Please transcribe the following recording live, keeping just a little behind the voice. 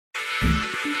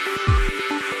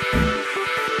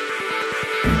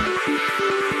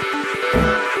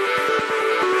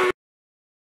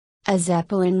A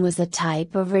Zeppelin was a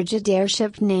type of rigid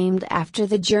airship named after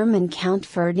the German Count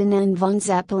Ferdinand von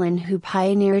Zeppelin, who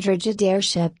pioneered rigid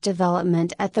airship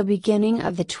development at the beginning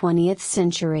of the 20th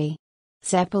century.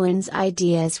 Zeppelin's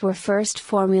ideas were first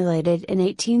formulated in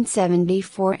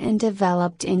 1874 and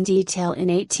developed in detail in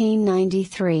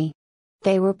 1893.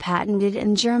 They were patented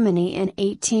in Germany in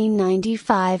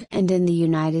 1895 and in the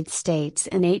United States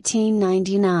in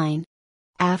 1899.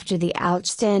 After the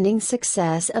outstanding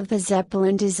success of the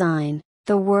Zeppelin design,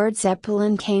 the word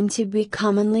Zeppelin came to be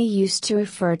commonly used to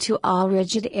refer to all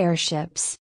rigid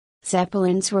airships.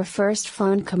 Zeppelins were first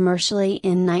flown commercially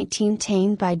in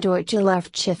 1910 by Deutsche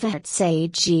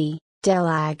Luftschiffahrts-AG,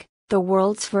 DELAG, the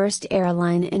world's first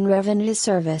airline in revenue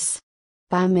service.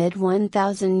 By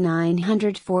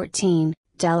mid-1914,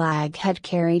 DELAG had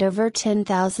carried over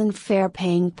 10,000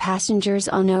 fare-paying passengers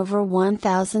on over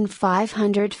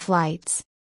 1,500 flights.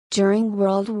 During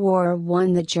World War I,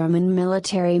 the German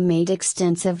military made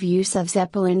extensive use of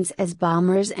Zeppelins as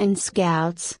bombers and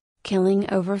scouts,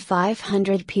 killing over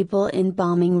 500 people in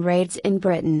bombing raids in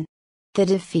Britain. The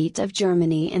defeat of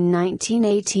Germany in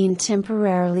 1918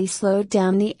 temporarily slowed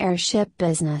down the airship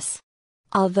business.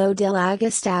 Although DELAG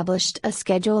established a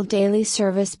scheduled daily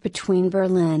service between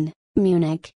Berlin,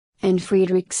 Munich, and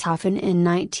Friedrichshafen in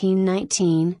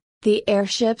 1919, the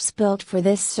airships built for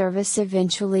this service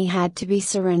eventually had to be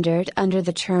surrendered under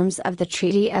the terms of the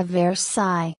Treaty of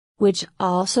Versailles, which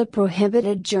also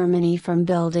prohibited Germany from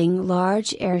building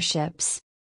large airships.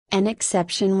 An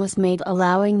exception was made,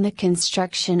 allowing the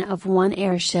construction of one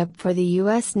airship for the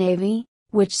U.S. Navy,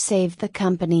 which saved the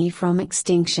company from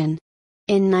extinction.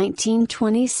 In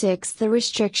 1926, the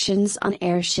restrictions on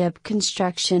airship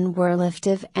construction were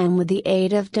lifted, and with the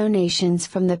aid of donations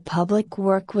from the public,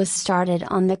 work was started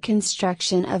on the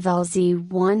construction of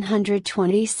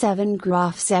LZ-127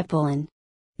 Graf Zeppelin.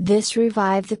 This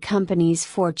revived the company's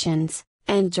fortunes,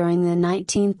 and during the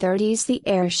 1930s the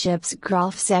airships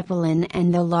Graf Zeppelin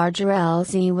and the larger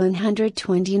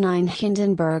LZ-129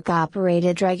 Hindenburg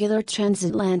operated regular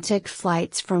transatlantic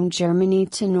flights from Germany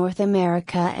to North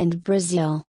America and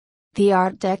Brazil. The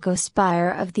Art Deco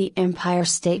spire of the Empire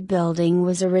State Building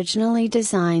was originally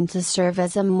designed to serve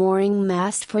as a mooring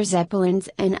mast for Zeppelins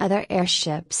and other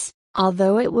airships,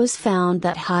 although it was found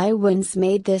that high winds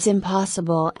made this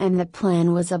impossible and the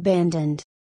plan was abandoned.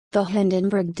 The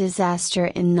Hindenburg disaster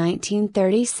in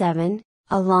 1937,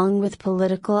 along with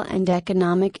political and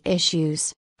economic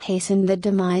issues, hastened the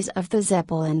demise of the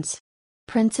Zeppelins.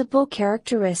 Principal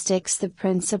characteristics: the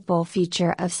principal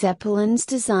feature of Zeppelin's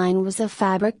design was a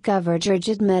fabric-covered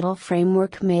rigid metal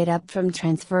framework made up from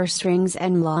transverse rings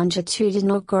and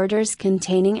longitudinal girders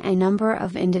containing a number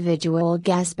of individual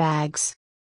gas bags.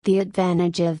 The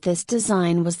advantage of this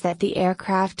design was that the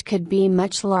aircraft could be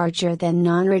much larger than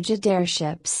non-rigid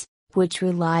airships, which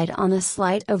relied on a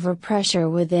slight overpressure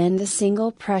within the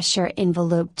single pressure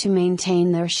envelope to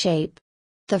maintain their shape.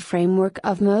 The framework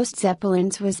of most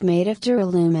Zeppelins was made of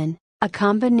duralumin, a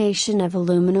combination of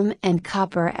aluminum and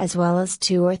copper as well as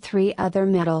 2 or 3 other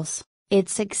metals.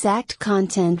 Its exact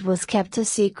content was kept a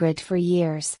secret for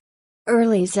years.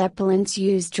 Early Zeppelins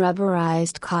used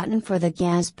rubberized cotton for the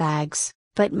gas bags,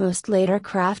 but most later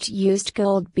craft used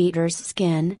gold beater's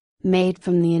skin, made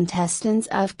from the intestines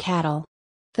of cattle.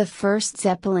 The first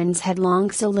Zeppelins had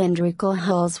long cylindrical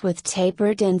hulls with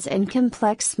tapered ends and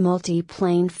complex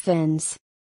multi-plane fins.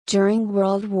 During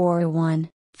World War I,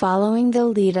 following the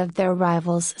lead of their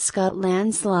rivals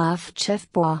Scotland's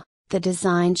Luftschiffahrts, the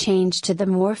design changed to the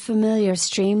more familiar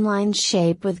streamlined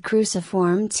shape with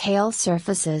cruciform tail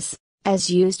surfaces, as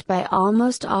used by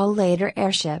almost all later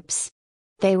airships.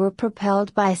 They were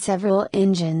propelled by several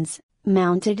engines,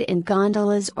 mounted in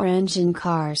gondolas or engine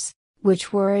cars,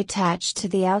 which were attached to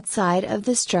the outside of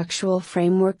the structural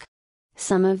framework.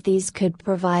 Some of these could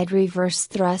provide reverse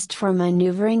thrust for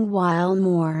maneuvering while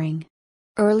mooring.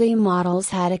 Early models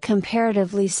had a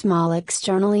comparatively small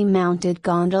externally mounted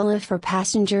gondola for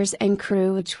passengers and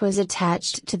crew, which was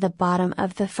attached to the bottom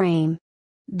of the frame.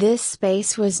 This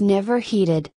space was never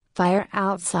heated. Fire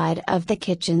outside of the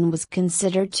kitchen was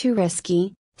considered too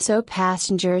risky, so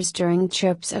passengers during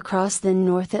trips across the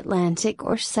North Atlantic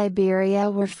or Siberia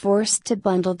were forced to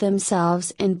bundle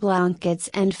themselves in blankets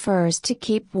and furs to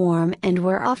keep warm and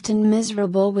were often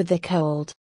miserable with the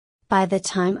cold. By the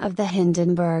time of the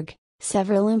Hindenburg,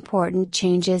 several important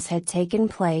changes had taken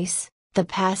place. The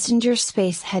passenger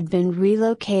space had been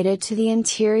relocated to the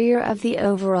interior of the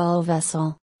overall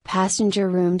vessel. Passenger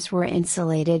rooms were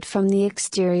insulated from the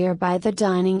exterior by the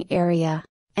dining area,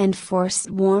 and forced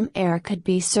warm air could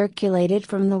be circulated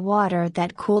from the water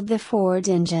that cooled the forward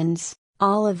engines,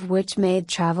 all of which made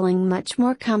traveling much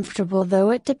more comfortable,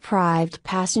 though it deprived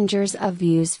passengers of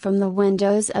views from the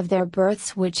windows of their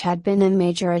berths, which had been a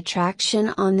major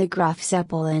attraction on the Graf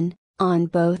Zeppelin. On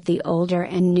both the older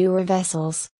and newer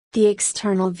vessels, the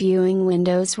external viewing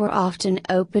windows were often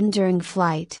open during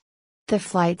flight. The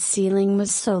flight ceiling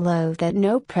was so low that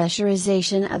no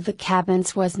pressurization of the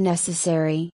cabins was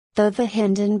necessary, though the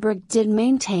Hindenburg did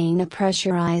maintain a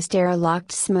pressurized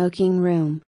air-locked smoking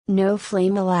room. No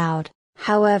flame allowed,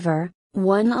 however.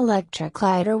 One electric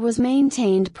lighter was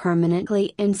maintained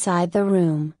permanently inside the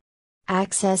room.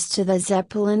 Access to the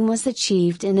Zeppelin was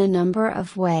achieved in a number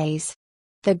of ways.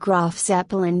 The Graf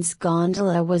Zeppelin's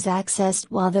gondola was accessed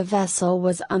while the vessel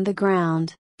was on the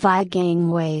ground, via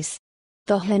gangways.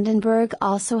 The Hindenburg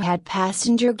also had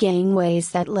passenger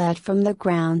gangways that led from the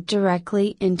ground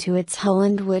directly into its hull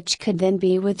and which could then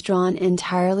be withdrawn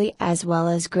entirely, as well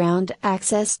as ground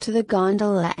access to the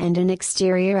gondola and an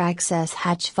exterior access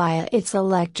hatch via its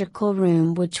electrical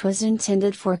room, which was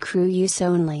intended for crew use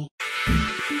only.